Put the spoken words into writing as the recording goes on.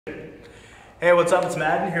Hey, what's up? It's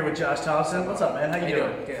Madden here with Josh Thomson. What's up, man? How you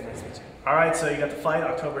doing? Good, nice to meet you. All right, so you got the fight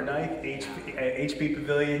October 9th, HP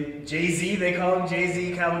Pavilion. JZ, they call him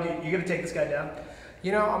JZ Cavalcante. You gonna take this guy down?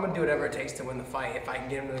 You know, I'm gonna do whatever it takes to win the fight. If I can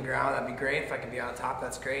get him to the ground, that'd be great. If I can be on top,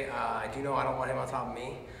 that's great. I do know I don't want him on top of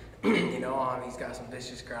me. He's got some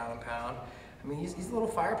vicious ground and pound. I mean, he's a little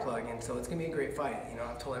fire plug, and so it's gonna be a great fight. You know,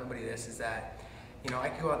 I've told everybody this is that, I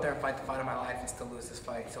could go out there and fight the fight of my life and still lose this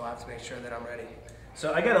fight. So I have to make sure that I'm ready.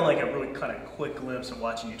 So I got a really kind of quick glimpse of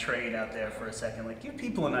watching you train out there for a second. Like, give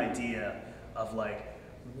people an idea of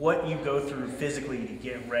what you go through physically to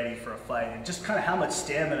get ready for a fight, and just kind of how much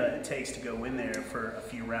stamina it takes to go in there for a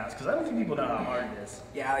few rounds. Because I don't think people know how hard it is.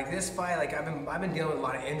 Yeah, like this fight, I've been dealing with a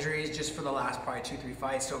lot of injuries just for the last probably 2-3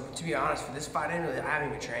 fights. So to be honest, for this fight, I haven't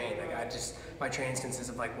even trained. My trainings consist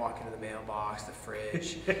of walking to the mailbox, the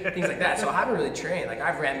fridge, things like that. So I haven't really trained.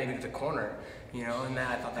 I've ran maybe to the corner, and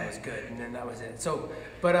I thought that was good, and then that was it. So,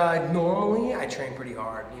 but normally I train pretty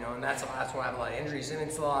hard, and that's why I have a lot of injuries, and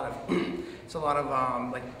it's a lot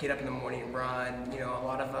of get up in the morning and run, a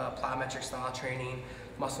lot of plyometric style training,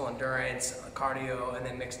 muscle endurance, cardio, and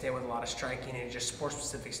then mixed in with a lot of striking and just sport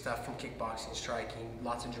specific stuff from kickboxing, striking,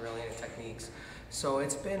 lots of drilling and techniques. So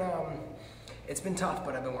it's been tough,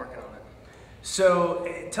 but I've been working on it. So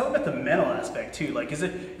tell them about the mental aspect too. Is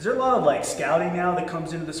there a lot of scouting now that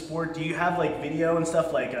comes into the sport? Do you have video and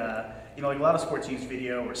stuff a lot of sports use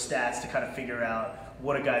video or stats to kind of figure out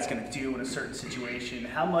what a guy's going to do in a certain situation?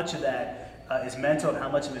 How much of that is mental and how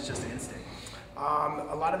much of it's just instinct?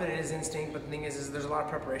 A lot of it is instinct, but the thing is there's a lot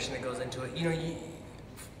of preparation that goes into it.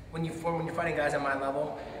 When you're fighting guys at my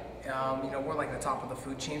level, we're like the top of the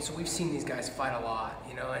food chain, so we've seen these guys fight a lot,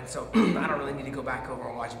 and so I don't really need to go back over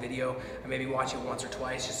and watch video. I maybe watch it once or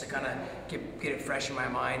twice just to kind of get it fresh in my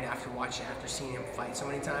mind after seeing him fight so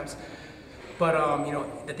many times. But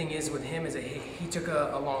the thing is with him is that he took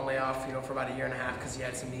a long layoff, for about 1.5 years because he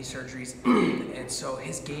had some knee surgeries, and so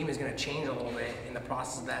his game is going to change a little bit in the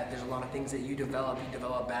process of that. There's a lot of things that you develop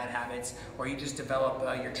bad habits, or you just develop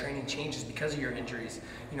your training changes because of your injuries.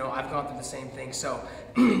 I've gone through the same thing, so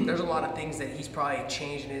there's a lot of things that he's probably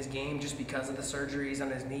changed in his game just because of the surgeries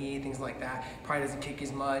on his knee, things like that. Probably doesn't kick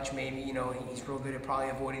as much. Maybe he's real good at probably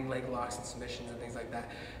avoiding leg locks and submissions and things like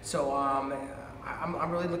that. So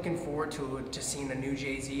I'm really looking forward to seeing the new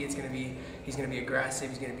JZ. He's gonna be aggressive.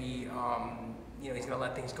 He's gonna be he's gonna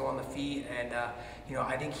let things go on the feet, and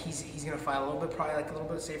I think he's gonna fight a little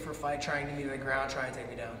bit safer fight, trying to get me to the ground, trying to take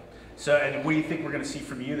me down. So, and what do you think we're gonna see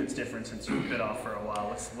from you that's different since you've been off for a while?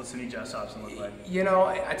 What's the new Josh Thomson look like?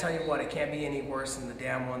 I tell you what, it can't be any worse than the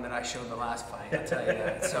damn one that I showed the last fight. I'll tell you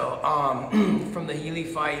that. So from the Healy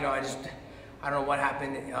fight, I don't know what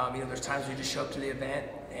happened. There's times where you just show up to the event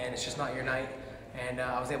and it's just not your night. And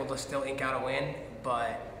I was able to still ink out a win,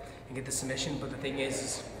 and get the submission. But the thing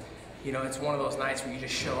is, it's one of those nights where you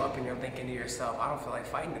just show up and you're thinking to yourself, I don't feel like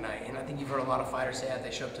fighting tonight. And I think you've heard a lot of fighters say that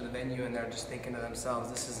they show up to the venue and they're just thinking to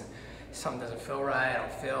themselves, something doesn't feel right.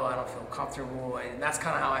 I don't feel comfortable. And that's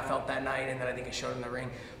kind of how I felt that night. And then I think it showed in the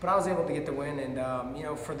ring. But I was able to get the win.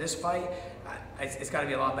 And for this fight, it's got to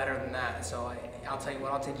be a lot better than that. So I'll tell you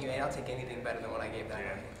what, I'll take anything better than what I gave that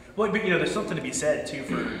night. Well, but there's something to be said too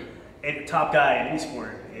for a top guy in any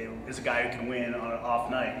sport is a guy who can win on an off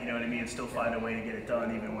night, and still find a way to get it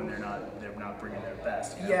done even when they're not bringing their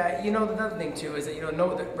best. Yeah, the other thing too is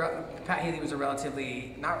that Pat Healy was a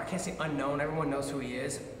relatively, I can't say unknown, everyone knows who he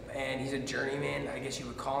is, and he's a journeyman, I guess you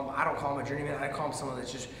would call him. I don't call him a journeyman, I call him someone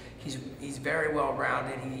that's just, he's very well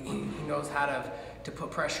rounded. He knows how to put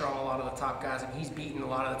pressure on a lot of the top guys. He's beaten a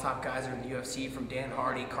lot of the top guys in the UFC, from Dan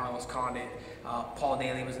Hardy, Carlos Condit, Paul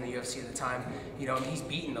Daly was in the UFC at the time. He's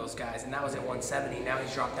beaten those guys, and that was at 170. Now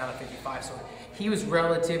he's dropped down to 55. So he was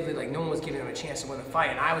relatively, no one was giving him a chance to win the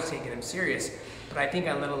fight, and I was taking him serious. But I think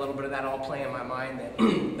I let a little bit of that all play in my mind, that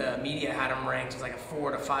the media had him ranked as like a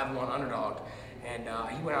 4 to 5-1 underdog. And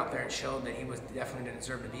he went out there and showed that he definitely didn't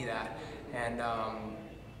deserve to be that. And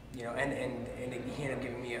he ended up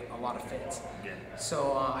giving me a lot of fits. Yeah.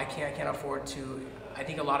 So I can't afford to. I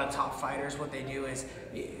think a lot of top fighters, what they do is,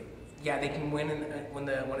 yeah, they can win when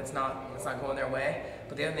it's not going their way.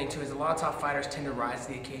 But the other thing too is a lot of top fighters tend to rise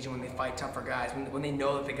to the occasion when they fight tougher guys, when they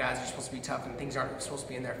know that the guys are supposed to be tough and things aren't supposed to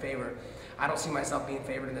be in their favor. I don't see myself being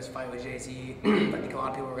favored in this fight with JZ. I think a lot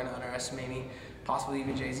of people are going to underestimate me, possibly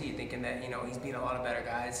even JZ, thinking that he's beaten a lot of better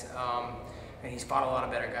guys. And he's fought a lot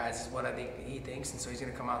of better guys, is what I think he thinks, and so he's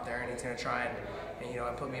going to come out there and he's going to try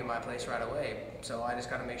and put me in my place right away. So I just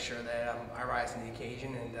got to make sure that I rise to the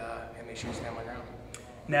occasion and make sure I stand my ground.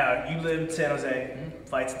 Now, you live in San Jose,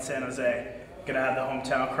 fights in San Jose, gonna have the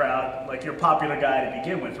hometown crowd. You're a popular guy to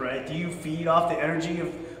begin with, right? Do you feed off the energy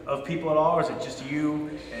of of people at all, or is it just you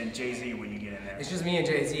and JZ when you get in there? It's just me and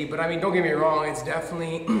JZ, but I mean, don't get me wrong, it's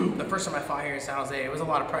definitely, the first time I fought here in San Jose, it was a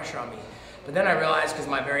lot of pressure on me. But then I realized, because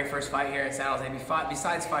my very first fight here in San Jose,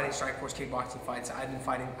 besides fighting Strikeforce kickboxing fights, I've been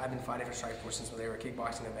fighting for Strikeforce since they were a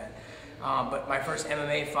kickboxing event. But my first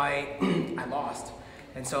MMA fight, I lost.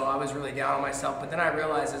 And so I was really down on myself. But then I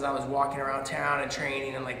realized as I was walking around town and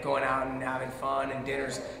training and like going out and having fun and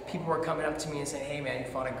dinners, people were coming up to me and saying, hey man, you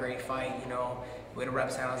fought a great fight, you know, way to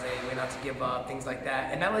rep San Jose, way not to give up, things like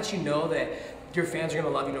that. And that lets you know that your fans are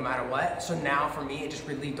gonna love you no matter what. So now for me, it just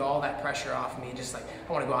relieved all that pressure off me. Just like,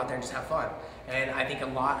 I wanna go out there and just have fun. And I think a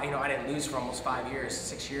lot, you know, I didn't lose for almost 5 years,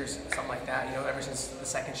 6 years, something like that. You know, ever since the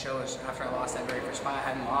second show, after I lost that very first fight, I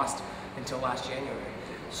hadn't lost until last January.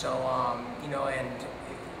 So, you know, and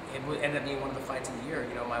it ended up being one of the fights of the year,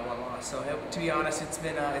 you know, my one loss. So to be honest, it's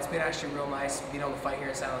been actually real nice being able to fight here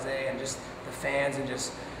in San Jose and just the fans and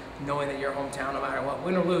just knowing that your hometown, no matter what,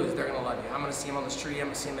 win or lose, they're gonna love you. I'm gonna see them on the street, I'm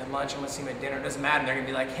gonna see them at lunch, I'm gonna see them at dinner. It doesn't matter. They're gonna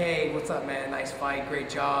be like, hey, what's up, man? Nice fight, great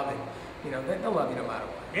job, and you know, they'll love you no matter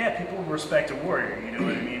what. Yeah, people respect a warrior, you know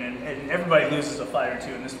what I mean? And everybody loses a fight or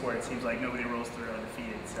two in this sport. It seems like nobody rolls through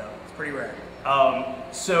undefeated, so. It's pretty rare.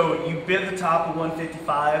 So you've been at the top of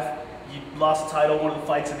 155. You lost the title, one of the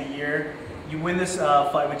fights of the year. You win this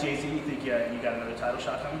fight with JZ, you think you got another title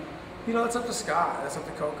shot coming? You know, it's up to Scott, that's up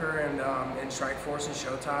to Coker and Strikeforce and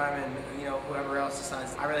Showtime and, you know, whoever else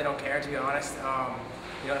decides. I really don't care, to be honest.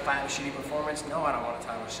 You know, if I have a shitty performance, no, I don't want a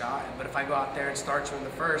title shot. But if I go out there and start you in the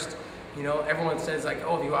first, you know, everyone says like,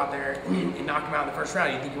 oh, if you go out there and knock him out in the first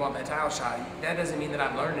round, you think you want that title shot. That doesn't mean that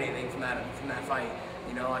I've learned anything from that fight.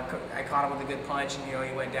 You know, I caught him with a good punch, and you know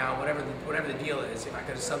he went down. Whatever the deal is, if I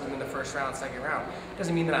could have subbed him in the first round, second round,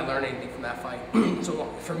 doesn't mean that I learned anything from that fight. So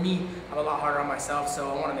for me, I'm a lot harder on myself.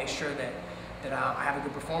 So I want to make sure that I have a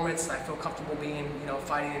good performance. I feel comfortable being, you know,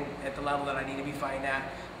 fighting at the level that I need to be fighting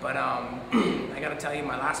at. But I got to tell you,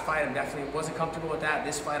 my last fight, I definitely wasn't comfortable with that.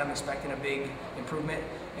 This fight, I'm expecting a big improvement,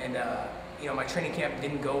 and you know, my training camp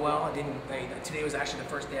didn't go well. Today was actually the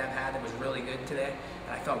first day I've had that was really good today,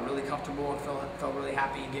 and I felt really comfortable and felt really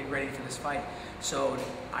happy and getting ready for this fight. So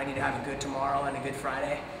I need to have a good tomorrow and a good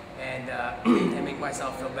Friday, and make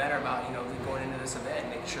myself feel better about, you know, going into this event and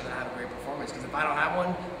making sure that I have a great performance. Because if I don't have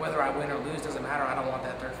one, whether I win or lose doesn't matter. I don't want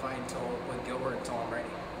that third fight with Gilbert until I'm ready.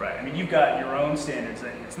 Right. I mean, you've got your own standards.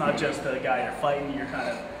 It's not just the guy you're fighting. You're kind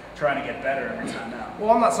of trying to get better every time now. Well,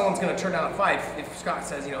 I'm not someone that's going to turn down a fight. If Scott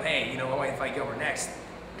says, you know, hey, you know, I want you to fight Gilbert next,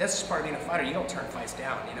 that's just part of being a fighter. You don't turn fights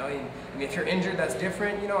down, you know. I mean, if you're injured, that's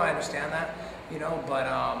different, you know, I understand that, you know, but,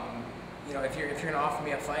 you know, if you're going to offer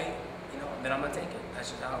me a fight, you know, then I'm going to take it. That's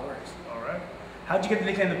just how it works. All right. How'd you get the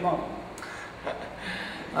nickname The Pump?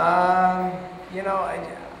 You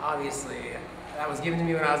know, obviously, that was given to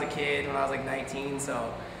me when I was a kid, when I was like 19,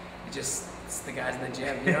 so it's the guys in the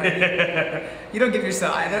gym, you know what I mean? You don't give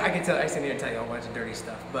yourself, I can tell, I just need to tell you a whole bunch of dirty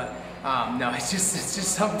stuff, but no, it's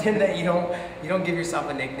just something that you don't give yourself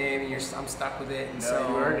a nickname, and I'm stuck with it, and no, so,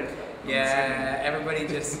 you earned it. Yeah, everybody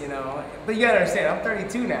just, you know, but you gotta understand, I'm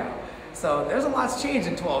 32 now, so there's a lot's changed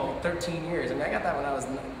in 12, 13 years. I mean, I got that when I was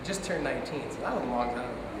just turned 19, so that was a long time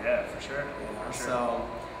ago. Yeah, for sure. You know, for sure. So,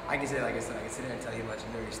 I can say, like I said, I can sit here and tell you a bunch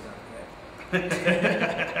of dirty stuff.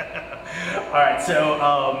 All right,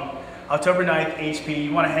 so October 9th, HP.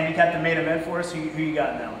 You want to handicap the main event for us? Who you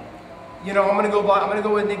got in that one? You know, I'm gonna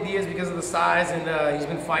go with Nick Diaz because of the size, and he's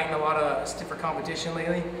been fighting a lot of stiffer competition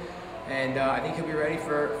lately, and I think he'll be ready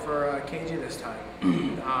for KJ this time.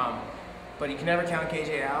 But you can never count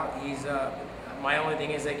KJ out. He's my only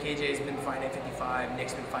thing is that KJ's been fighting at 55,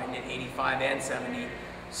 Nick's been fighting at 85 and 70.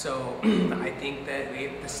 So I think that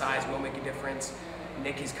the size will make a difference.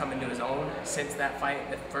 Nick has come into his own since that fight,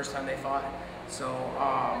 the first time they fought. So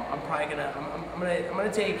I'm probably gonna I'm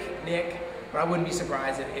gonna take Nick, but I wouldn't be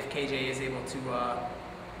surprised if KJ is able to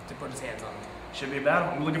put his hands on him. Should be a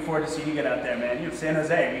battle. I'm looking forward to seeing you get out there, man. You're in San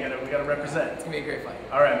Jose. We gotta represent. It's gonna be a great fight.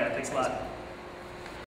 All right, man. Thanks a lot.